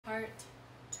Part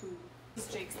 2. This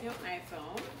is Jake's new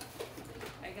iPhone.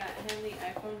 I got him the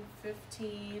iPhone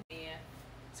 15. The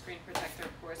screen protector,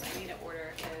 of course. I need to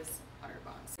order his water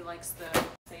box. He likes the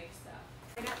safe stuff.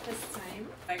 I got this time.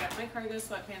 I got my cargo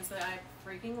sweatpants that I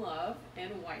freaking love in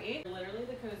white. Literally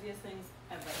the coziest things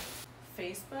ever.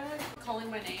 Facebook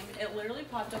calling my name. It literally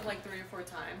popped up like 3 or 4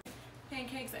 times.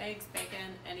 Pancakes, eggs,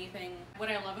 bacon, anything. What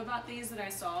I love about these that I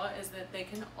saw is that they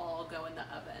can all go in the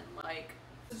oven. Like,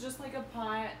 it's just like a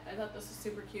pot. I thought this was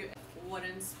super cute.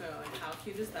 Wooden spoon. How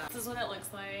cute is that? This is what it looks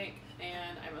like,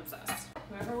 and I'm obsessed.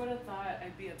 Whoever would have thought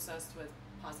I'd be obsessed with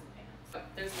pots and pans. But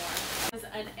there's more. It's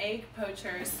an egg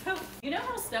poacher. So, you know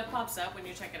how stuff pops up when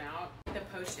you're checking out? The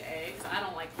poached eggs. I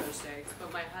don't like poached eggs,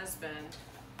 but my husband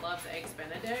loves eggs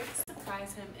Benedict.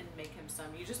 Surprise him and make him some.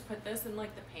 You just put this in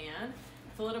like the pan,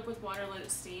 fill it up with water, let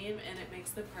it steam, and it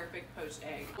makes the perfect poached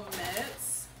egg.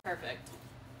 Mitts. Perfect.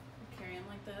 Carry him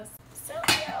like this. So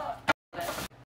cute.